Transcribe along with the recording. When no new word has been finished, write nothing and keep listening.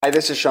Hi,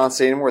 this is Sean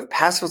Sademore with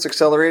Passivos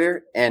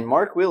Accelerator and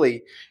Mark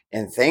Willie,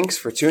 and thanks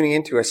for tuning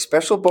in to a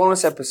special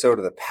bonus episode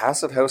of the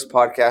Passive House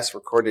podcast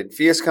recorded in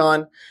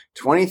PhiusCon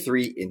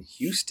 23 in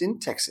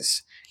Houston,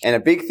 Texas. And a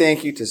big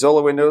thank you to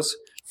Zola Windows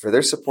for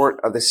their support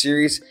of the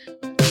series.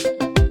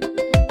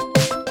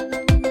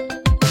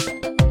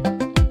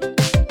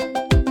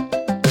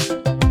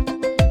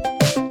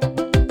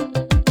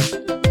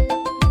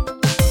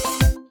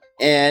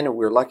 And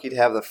we're lucky to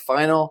have the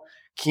final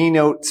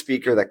keynote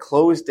speaker that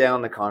closed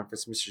down the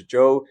conference, Mr.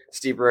 Joe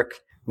Lstiburek.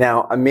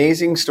 Now,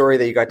 amazing story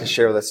that you got to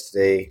share with us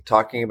today,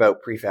 talking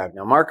about prefab.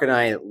 Now, Mark and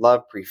I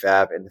love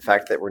prefab and the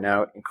fact that we're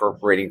now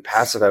incorporating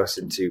Passive House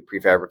into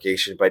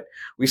prefabrication, but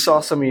we saw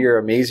some of your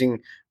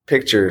amazing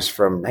pictures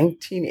from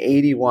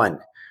 1981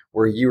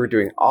 where you were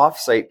doing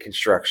off-site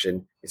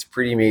construction. It's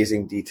pretty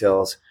amazing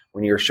details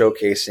when you were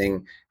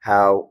showcasing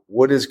how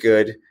wood is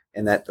good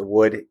and that the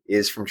wood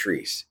is from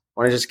trees.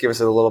 Want to just give us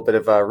a little bit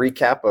of a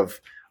recap of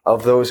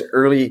those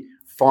early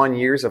fond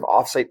years of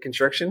offsite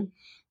construction?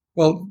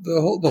 Well,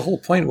 the whole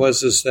point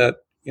is that,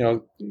 you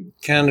know,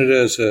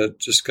 Canada is a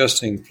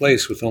disgusting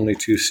place with only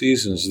two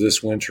seasons,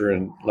 this winter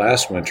and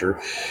last winter.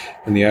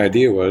 And the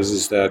idea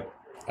is that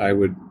I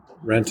would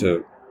rent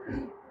a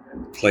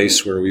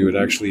place where we would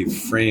actually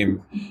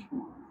frame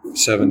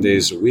 7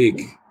 days a week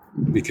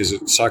because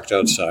it sucked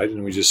outside,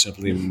 and we just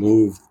simply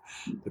moved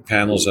the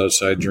panels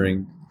outside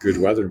during good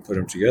weather and put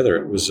them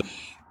together.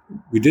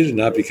 We did it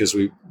not because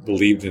we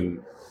believed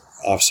in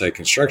off-site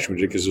construction, we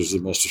did because it was the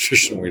most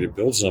efficient way to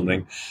build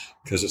something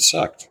because it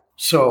sucked.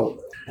 So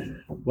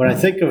when I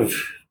think of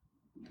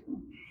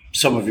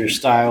some of your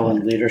style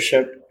and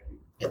leadership,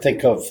 I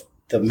think of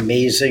the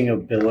amazing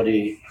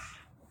ability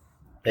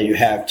that you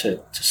have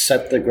to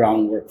set the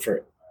groundwork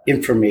for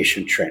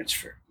information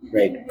transfer,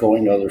 right?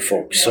 Going to other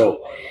folks.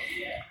 So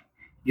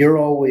you're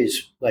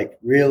always like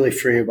really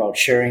free about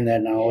sharing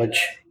that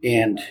knowledge.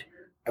 And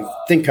I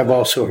think I've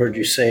also heard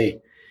you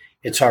say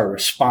it's our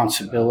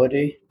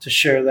responsibility to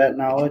share that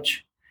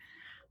knowledge.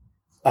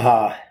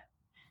 Did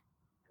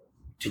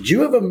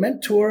you have a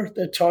mentor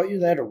that taught you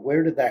that, or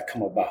where did that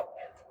come about?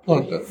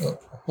 Well, a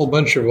whole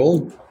bunch of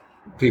old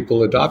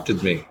people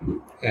adopted me.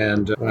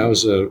 And when I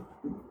was a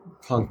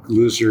punk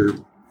loser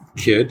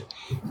kid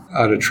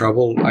out of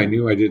trouble, I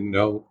knew I didn't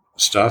know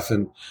stuff,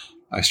 and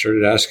I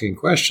started asking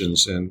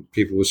questions, and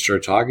people would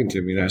start talking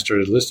to me, and I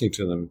started listening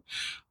to them.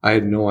 I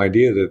had no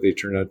idea that they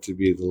turned out to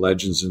be the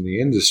legends in the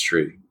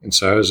industry. And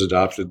so I was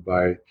adopted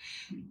by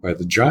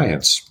the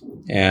giants.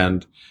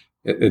 And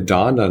it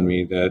dawned on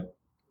me that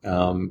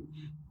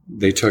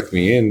they took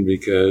me in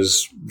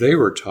because they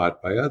were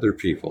taught by other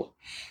people.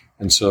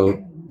 And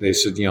so they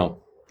said, you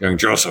know, young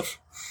Joseph,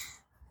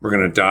 we're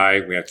going to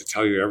die. We have to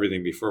tell you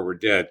everything before we're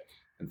dead.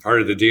 And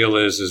part of the deal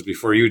is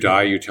before you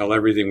die, you tell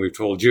everything we've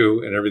told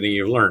you and everything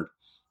you've learned.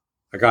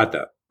 I got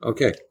that.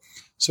 Okay.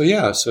 So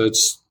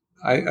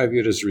I view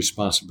it as a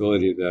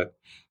responsibility that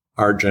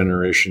our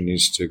generation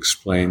needs to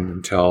explain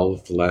and tell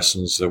the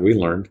lessons that we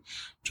learned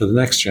to the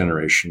next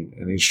generation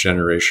and each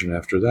generation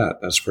after that.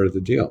 That's part of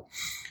the deal.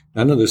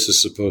 None of this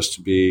is supposed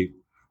to be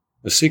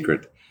a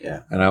secret.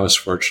 Yeah. And I was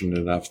fortunate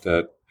enough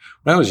that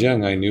when I was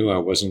young, I knew I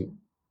wasn't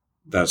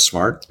that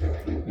smart,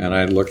 and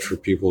I looked for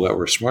people that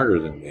were smarter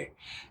than me.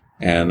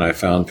 And I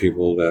found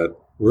people that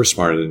were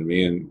smarter than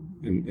me and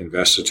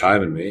invested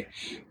time in me.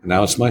 And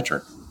now it's my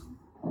turn.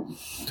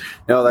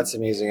 No, that's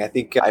amazing. I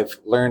think I've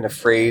learned a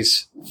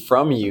phrase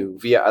from you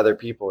via other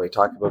people. They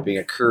talk about being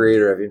a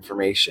curator of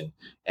information.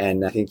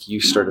 And I think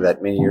you started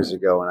that many years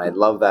ago. And I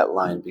love that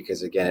line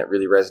because, again, it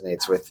really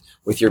resonates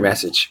with your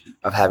message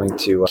of having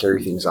to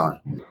carry things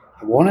on.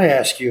 I want to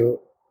ask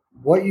you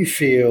what you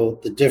feel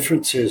the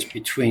difference is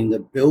between the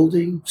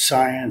building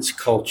science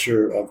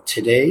culture of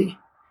today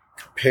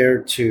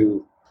compared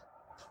to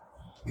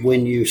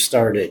when you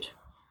started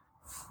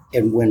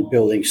and when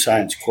Building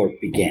Science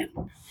Corp began.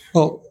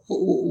 Well,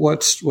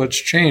 what's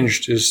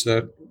changed is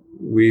that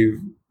we've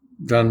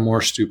done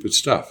more stupid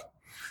stuff.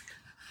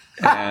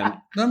 And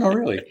no,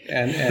 really.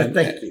 And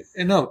Thank you.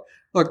 And no,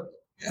 look,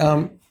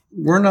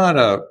 we're not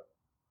a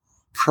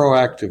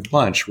proactive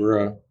bunch. We're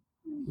a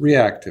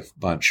reactive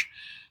bunch.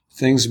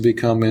 Things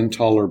become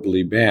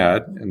intolerably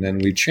bad, and then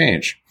we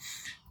change.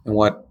 And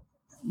what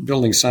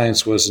building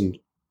science wasn't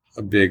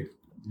a big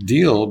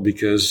deal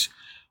because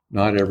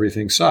not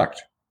everything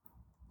sucked.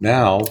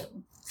 Now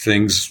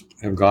things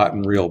have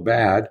gotten real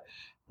bad,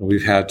 and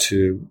we've had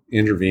to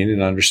intervene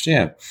and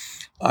understand.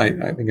 I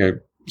think I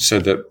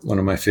said that one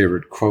of my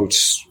favorite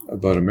quotes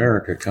about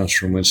America comes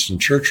from Winston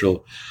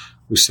Churchill,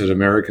 who said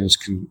Americans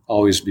can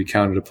always be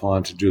counted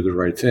upon to do the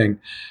right thing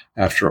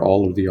after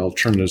all of the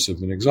alternatives have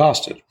been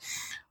exhausted.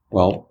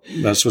 Well,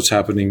 that's what's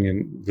happening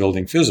in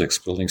building physics,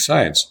 building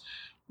science.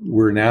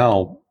 We're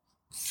now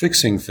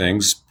fixing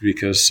things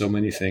because so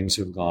many things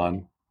have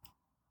gone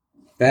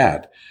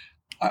bad.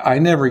 I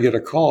never get a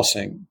call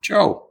saying,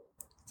 Joe,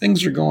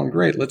 things are going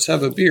great. Let's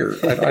have a beer.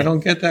 I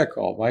don't get that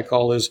call. My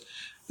call is,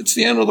 it's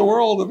the end of the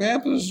world. The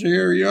vampires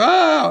are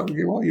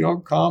here.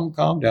 Well,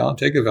 calm down.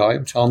 Take a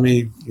Valium. Tell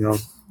me,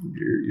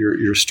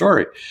 your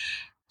story.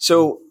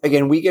 So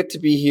again, we get to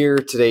be here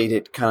today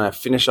to kind of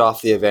finish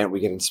off the event. We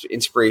get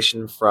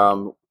inspiration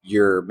from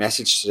your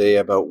message today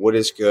about wood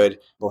is good.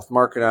 Both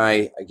Mark and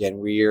I, again,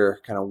 we are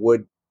kind of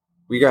wood.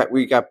 We got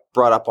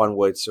brought up on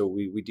wood, so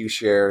we do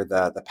share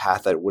the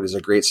path that wood is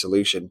a great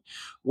solution.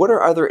 What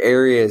are other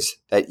areas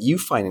that you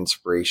find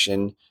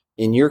inspiration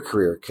in your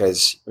career?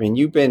 Because I mean,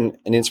 you've been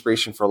an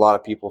inspiration for a lot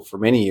of people for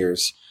many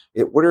years.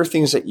 What are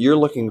things that you're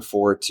looking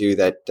forward to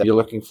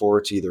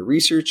either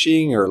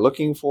researching or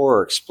looking for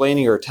or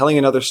explaining or telling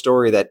another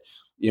story that,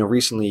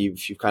 recently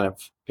you've kind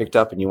of picked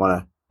up and you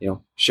want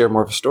to, share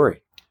more of a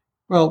story?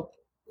 Well,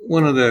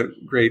 one of the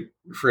great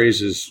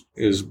phrases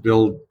is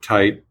build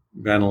tight,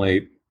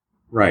 ventilate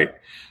right.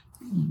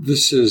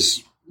 This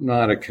is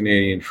not a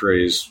Canadian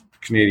phrase.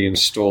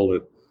 Canadians stole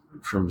it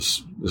from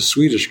the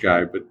Swedish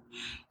guy, but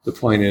the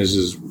point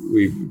is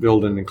we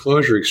build an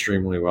enclosure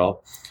extremely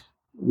well.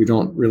 We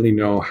don't really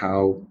know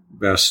how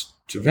best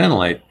to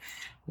ventilate.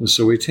 And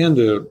so we tend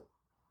to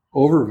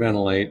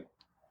overventilate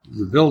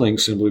the building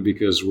simply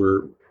because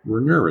we're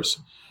nervous.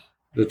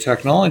 The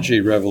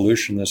technology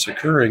revolution that's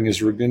occurring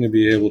is we're going to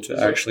be able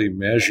to actually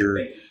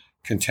measure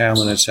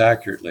contaminants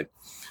accurately.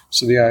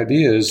 So the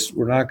idea is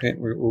we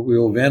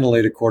will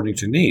ventilate according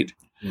to need.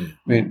 I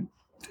mean,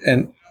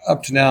 and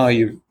up to now,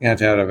 you have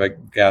to have a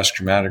gas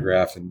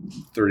chromatograph and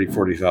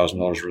 $30,000-$40,000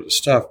 worth of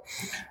stuff.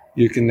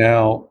 You can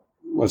now,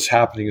 what's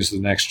happening is the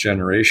next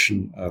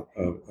generation of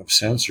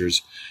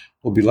sensors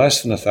will be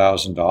less than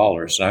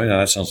 $1,000. I mean,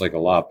 that sounds like a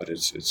lot, but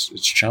it's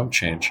chump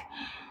change.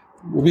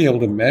 We'll be able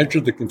to measure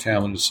the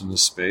contaminants in the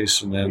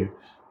space and then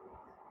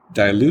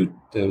dilute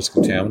those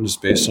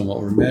contaminants based on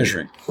what we're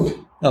measuring.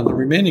 Now, the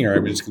remaining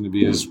argument is going to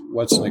be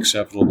what's an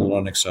acceptable,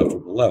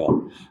 unacceptable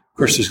level. Of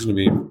course, there's going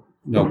to be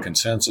no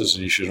consensus,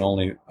 and you should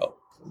only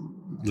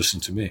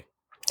listen to me.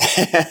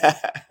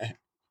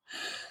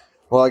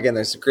 Well, again,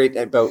 there's great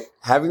about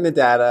having the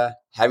data,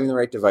 having the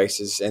right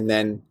devices, and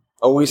then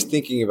always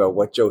thinking about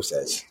what Joe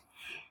says.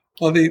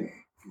 Well, the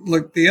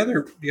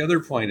other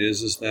point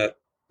is that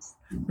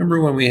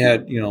remember when we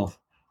had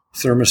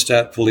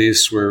thermostat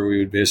police, where we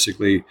would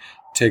basically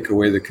take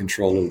away the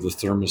control of the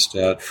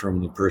thermostat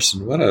from the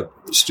person? What a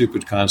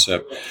stupid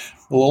concept.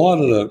 Well, a lot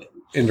of the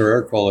indoor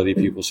air quality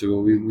people say,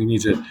 well, we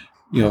need to.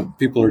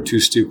 People are too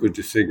stupid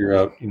to figure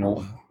out,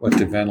 what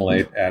to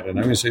ventilate at. And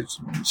I'm going to say,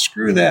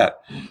 screw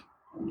that.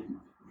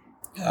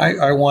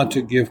 I want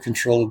to give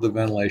control of the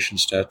ventilation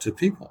stat to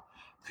people.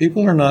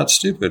 People are not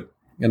stupid,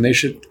 and they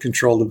should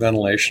control the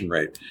ventilation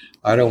rate.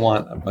 I don't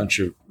want a bunch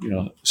of,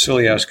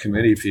 silly-ass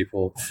committee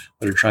people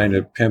that are trying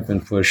to pimp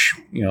and push,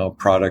 a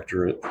product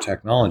or a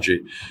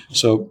technology.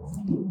 So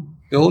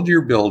build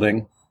your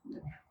building,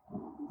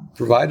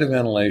 provide a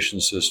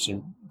ventilation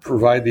system,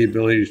 provide the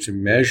ability to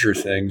measure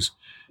things,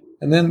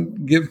 and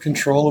then give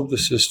control of the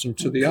system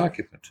to the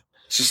occupant.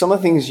 So some of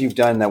the things you've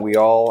done that we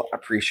all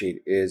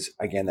appreciate is,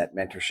 again, that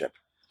mentorship.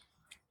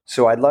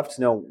 So I'd love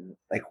to know,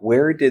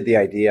 where did the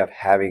idea of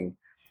having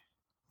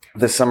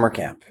the summer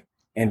camp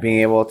and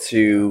being able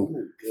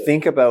to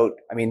think about,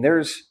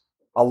 there's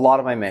a lot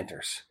of my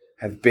mentors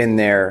have been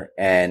there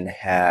and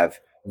have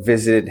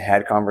visited,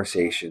 had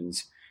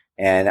conversations.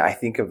 And I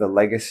think of the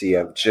legacy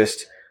of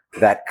just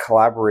that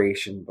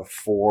collaboration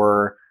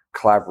before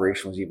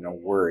collaboration was even a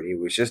word. It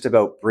was just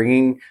about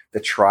bringing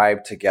the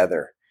tribe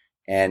together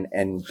and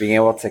being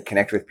able to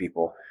connect with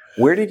people.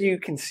 Where did you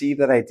conceive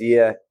that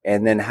idea?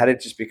 And then how did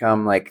it just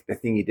become the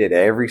thing you did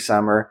every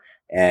summer?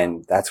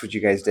 And that's what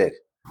you guys did.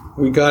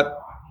 I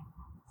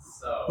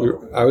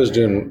was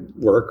doing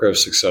work, I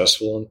was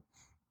successful, and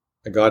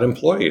I got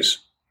employees.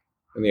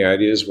 And the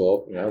idea is,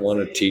 I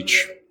want to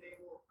teach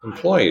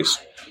employees.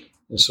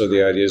 And so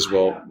the idea is,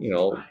 we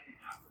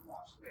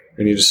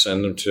need to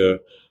send them to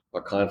a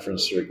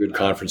conference or a good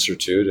conference or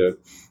two to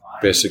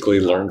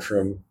basically learn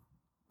from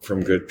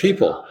good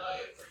people.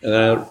 And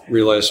I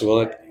realized,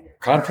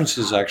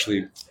 conferences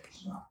actually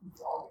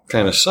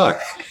kind of suck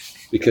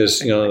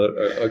because,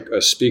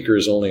 a speaker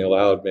is only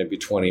allowed maybe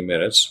 20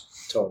 minutes.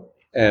 Totally.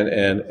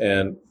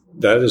 And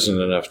that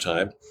isn't enough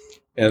time.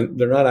 And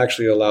they're not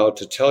actually allowed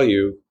to tell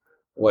you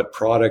what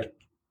product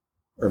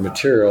or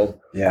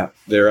material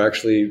they're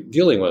actually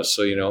dealing with.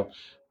 So,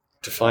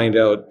 to find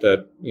out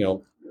that,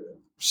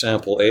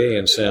 sample A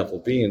and sample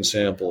B and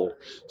sample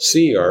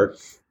C you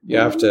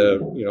have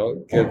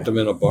to, get them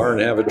in a bar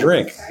and have a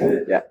drink.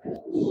 Yeah.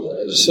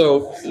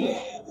 So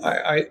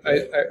I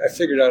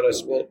figured out, I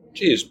said,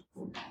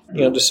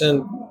 to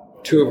send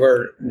two of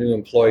our new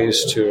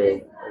employees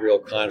to a real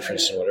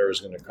conference and whatever is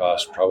going to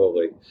cost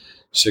probably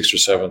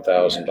 $6,000 or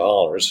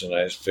 $7,000. And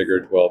I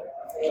figured, what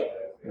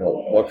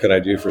could I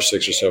do for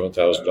 $6,000 or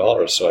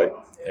 $7,000?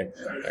 So I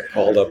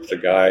called up the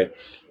guy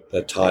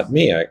that taught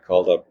me. I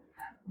called up,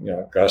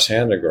 Gus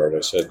Handegard.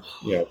 I said,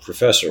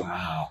 Professor,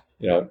 wow.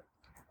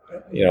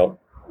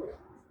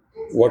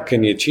 What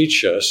can you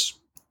teach us?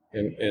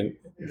 And can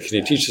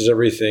you teach us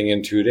everything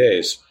in 2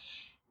 days?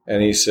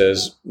 And he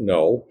says,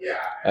 no,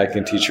 I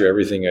can teach you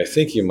everything I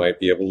think you might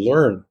be able to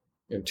learn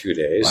in 2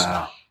 days.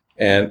 Wow.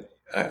 And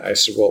I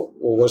said, well,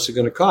 what's it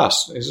going to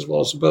cost? And he says,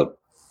 it's about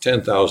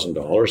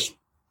 $10,000.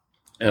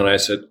 And I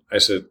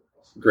said,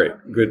 great,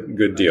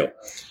 good deal.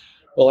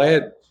 Well, I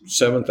had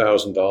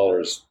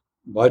 $7,000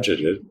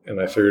 budgeted,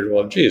 and I figured,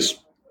 well, geez,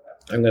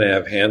 I'm going to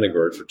have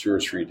Handegard for 2 or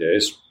 3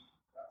 days.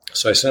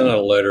 So I sent out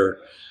a letter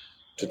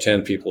to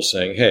 10 people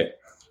saying, hey,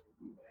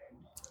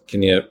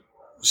 can you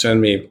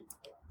send me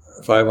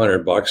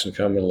 $500 and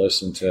come and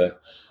listen to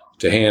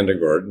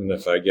Handegard? And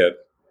if I get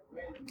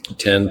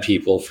 10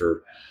 people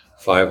for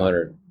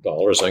 $500, I'm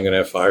going to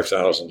have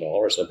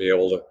 $5,000. I'll be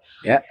able to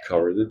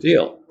cover the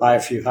deal. Buy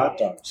a few hot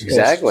dogs.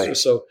 Exactly.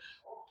 So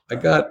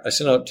I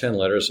sent out 10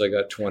 letters. I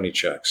got 20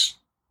 checks.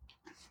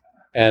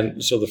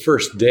 And so the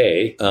first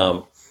day,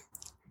 I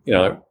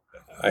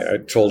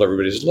told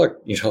everybody,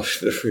 look,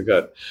 if we've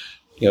got,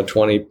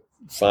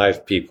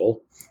 25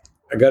 people,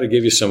 I got to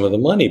give you some of the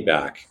money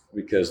back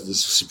because this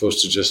is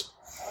supposed to just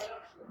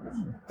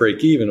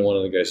break even. One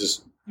of the guys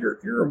says,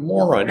 you're a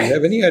moron. Do you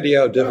have any idea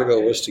how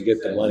difficult it was to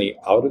get the money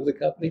out of the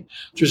company?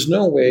 There's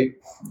no way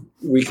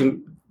we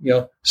can,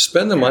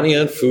 spend the money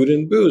on food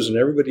and booze, and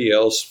everybody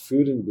else,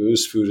 food and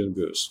booze.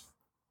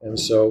 And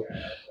so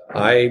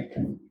I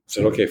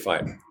said, okay,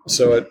 fine.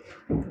 So at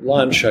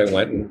lunch, I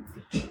went and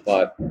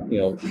bought,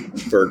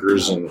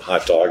 burgers and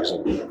hot dogs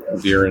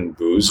and beer and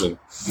booze. And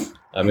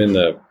I'm in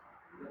the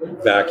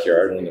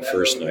backyard on the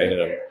first night,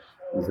 and I'm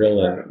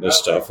grilling this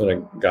stuff. And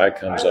a guy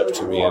comes up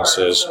to me and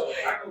says,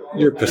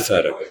 you're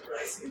pathetic.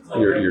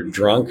 You're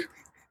drunk.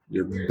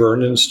 You're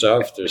burning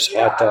stuff. There's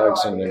hot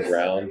dogs in the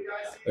ground.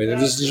 I mean,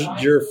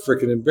 you're a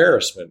freaking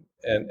embarrassment.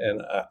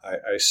 And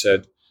I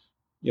said,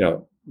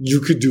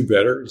 you could do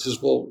better. He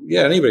says, well,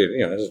 yeah,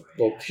 anybody, I said,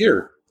 well,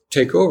 here,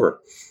 take over.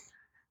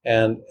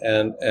 And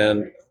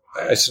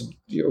I said,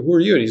 who are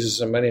you? And he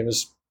says, my name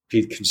is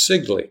Pete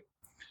Consigli.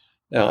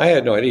 Now, I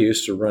had no idea. He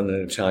used to run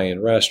an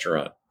Italian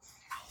restaurant.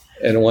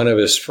 And one of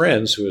his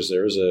friends who was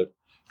there was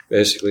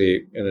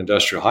basically an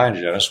industrial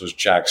hygienist, was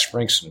Jack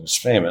Springston, who was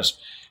famous.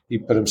 He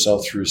put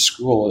himself through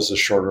school as a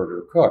short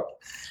order cook.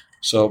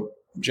 So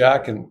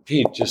Jack and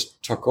Pete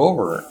just took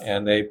over,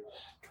 and they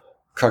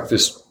cooked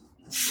this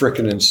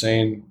frickin'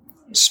 insane,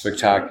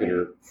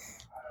 spectacular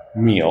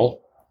meal.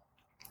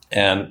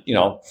 And,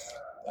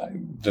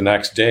 the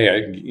next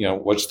day,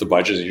 what's the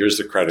budget? Here's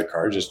the credit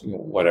card, just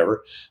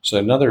whatever. So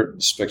another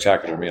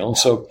spectacular meal. And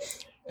so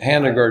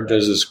Handegard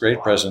does this great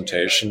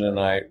presentation, and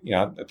I,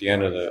 at the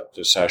end of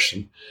the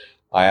session,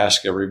 I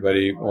ask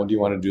everybody, well, do you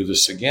want to do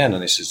this again?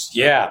 And they says,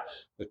 yeah,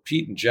 but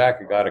Pete and Jack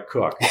have got to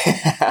cook.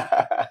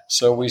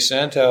 So we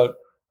sent out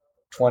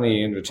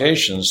 20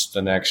 invitations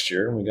the next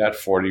year, and we got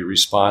 40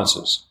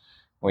 responses.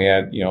 We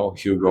had,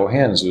 Hugo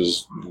Hens,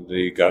 who's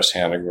the Gus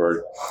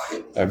Handegard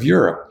of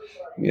Europe.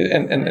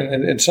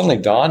 And it suddenly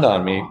dawned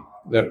on me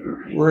that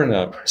we're in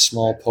a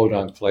small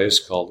podunk place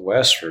called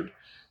Westford,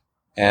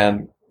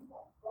 and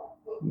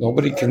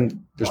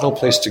there's no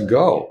place to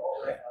go.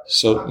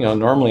 So,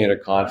 normally at a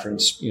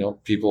conference,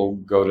 people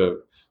go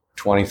to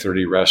 20,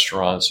 30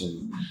 restaurants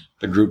and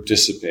the group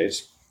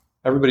dissipates.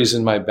 Everybody's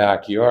in my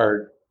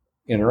backyard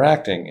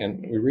interacting.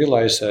 And we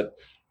realized that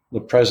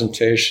the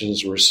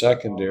presentations were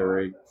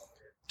secondary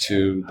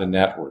to the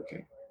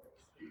networking.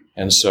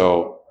 And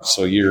so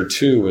year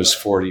 2 was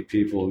 40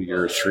 people,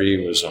 year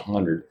 3 was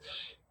 100.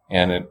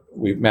 And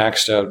we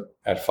maxed out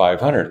at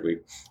 500.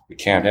 We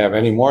can't have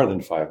any more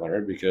than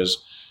 500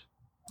 because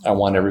I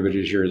want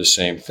everybody to hear the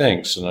same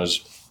thing. So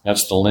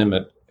that's the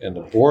limit in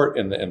the board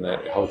in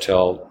the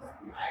hotel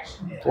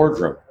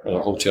boardroom, or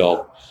the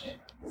hotel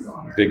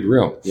big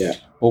room. Yeah.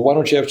 Well, why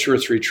don't you have 2 or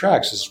 3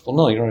 tracks? I said, well,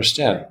 no, you don't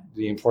understand.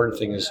 The important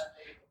thing is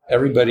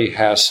everybody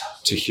has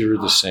to hear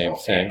the same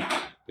thing.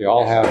 They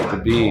all have to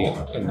be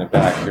in the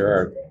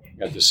backyard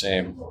at the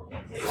same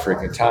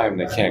freaking time.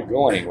 They can't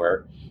go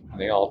anywhere, and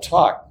they all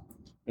talk.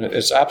 And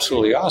it's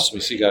absolutely awesome.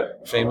 You see, you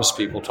got famous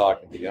people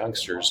talking to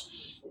youngsters.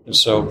 And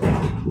so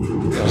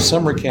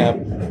summer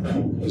camp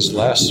is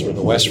less, or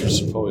the Western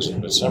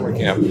Symposium, but summer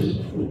camp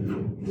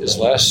is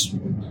less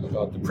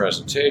about the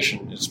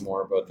presentation. It's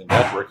more about the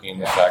networking,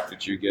 the fact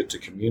that you get to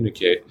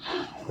communicate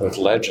with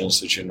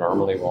legends that you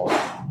normally won't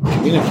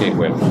communicate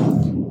with.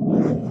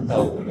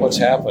 Now, what's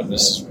happened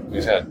is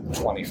we've had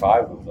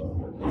 25 of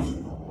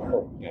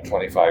them,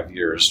 25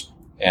 years,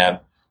 and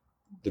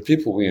the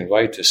people we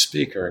invite to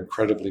speak are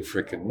incredibly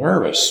freaking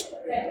nervous.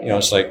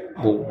 It's like,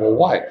 well,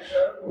 why?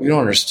 We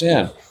don't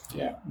understand.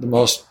 Yeah, the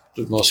most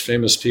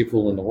famous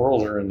people in the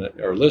world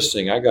are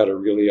listening. I got to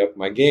really up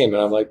my game,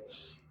 and I'm like,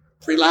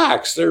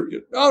 relax. No,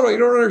 you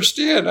don't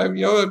understand.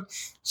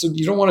 So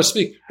you don't want to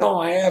speak? No,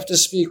 I have to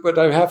speak, but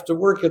I have to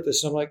work at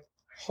this. I'm like,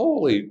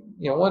 holy,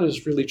 what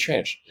has really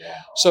changed?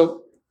 Yeah.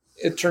 So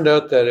it turned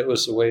out that it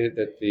was the way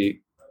that the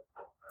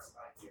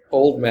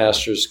old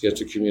masters get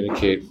to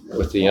communicate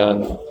with the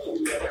young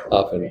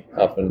up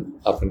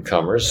and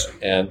comers,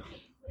 and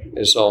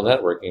it's all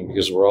networking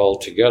because we're all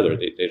together.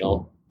 They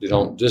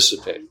don't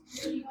dissipate.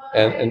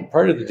 And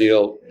part of the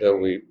deal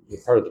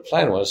part of the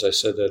plan was, I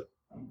said that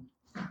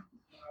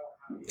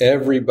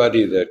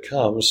everybody that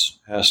comes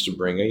has to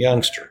bring a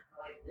youngster.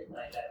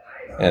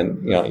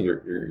 And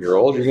you're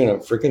old, you're going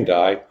to freaking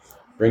die.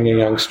 Bring a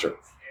youngster.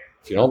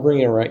 If you don't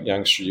bring a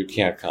youngster, you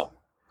can't come.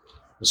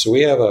 And so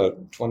we have a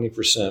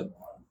 20%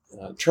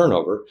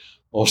 turnover,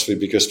 mostly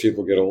because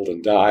people get old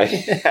and die.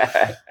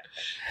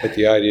 But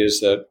the idea is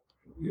that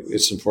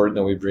it's important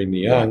that we bring the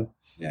young.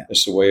 Yeah.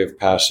 It's a way of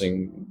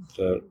passing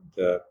the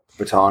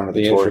baton or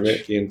the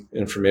torch. The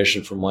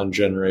information from one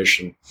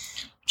generation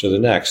to the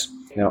next.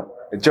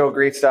 Joe,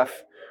 great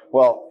stuff.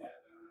 Well,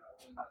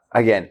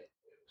 again,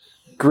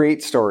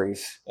 great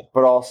stories,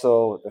 but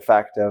also the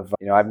fact of,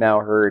 I've now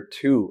heard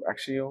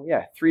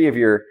three of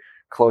your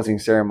closing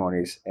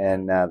ceremonies,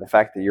 and the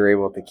fact that you're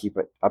able to keep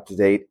it up to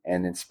date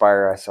and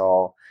inspire us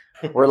all.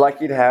 We're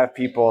lucky to have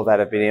people that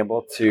have been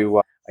able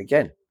to,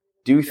 again,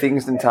 do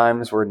things in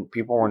times where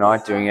people were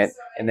not doing it,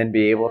 and then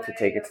be able to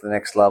take it to the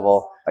next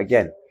level.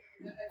 Again,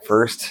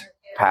 first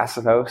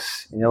passive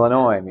house in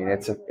Illinois. I mean,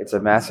 it's a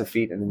massive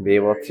feat, and then be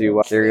able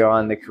to carry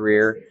on the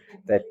career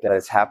that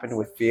has happened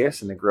with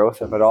Phius and the growth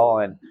of it all.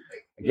 And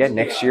again,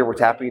 next year we're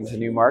tapping into a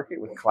new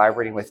market with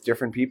collaborating with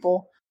different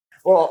people.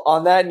 Well,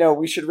 on that note,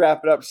 we should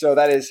wrap it up. So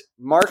that is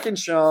Mark and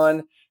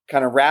Sean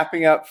kind of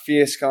wrapping up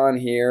PhiusCon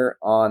here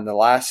on the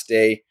last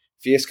day.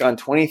 PhiusCon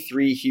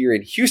 23 here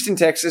in Houston,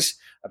 Texas.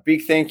 A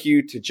big thank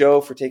you to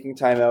Joe for taking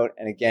time out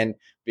and, again,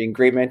 being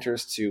great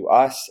mentors to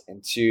us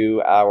and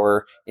to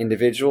our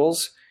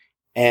individuals.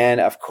 And,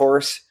 of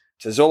course,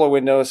 to Zola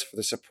Windows for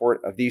the support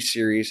of these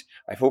series.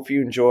 I hope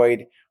you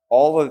enjoyed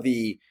all of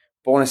the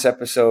bonus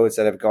episodes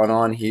that have gone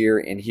on here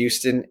in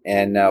Houston,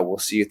 and we'll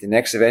see you at the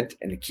next event.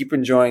 And to keep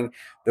enjoying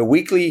the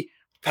weekly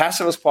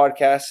Passivos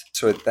podcast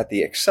so that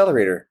the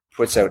accelerator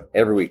puts out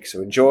every week.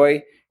 So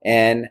enjoy,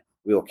 and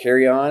we'll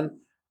carry on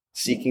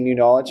seeking new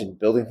knowledge and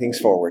building things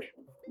forward.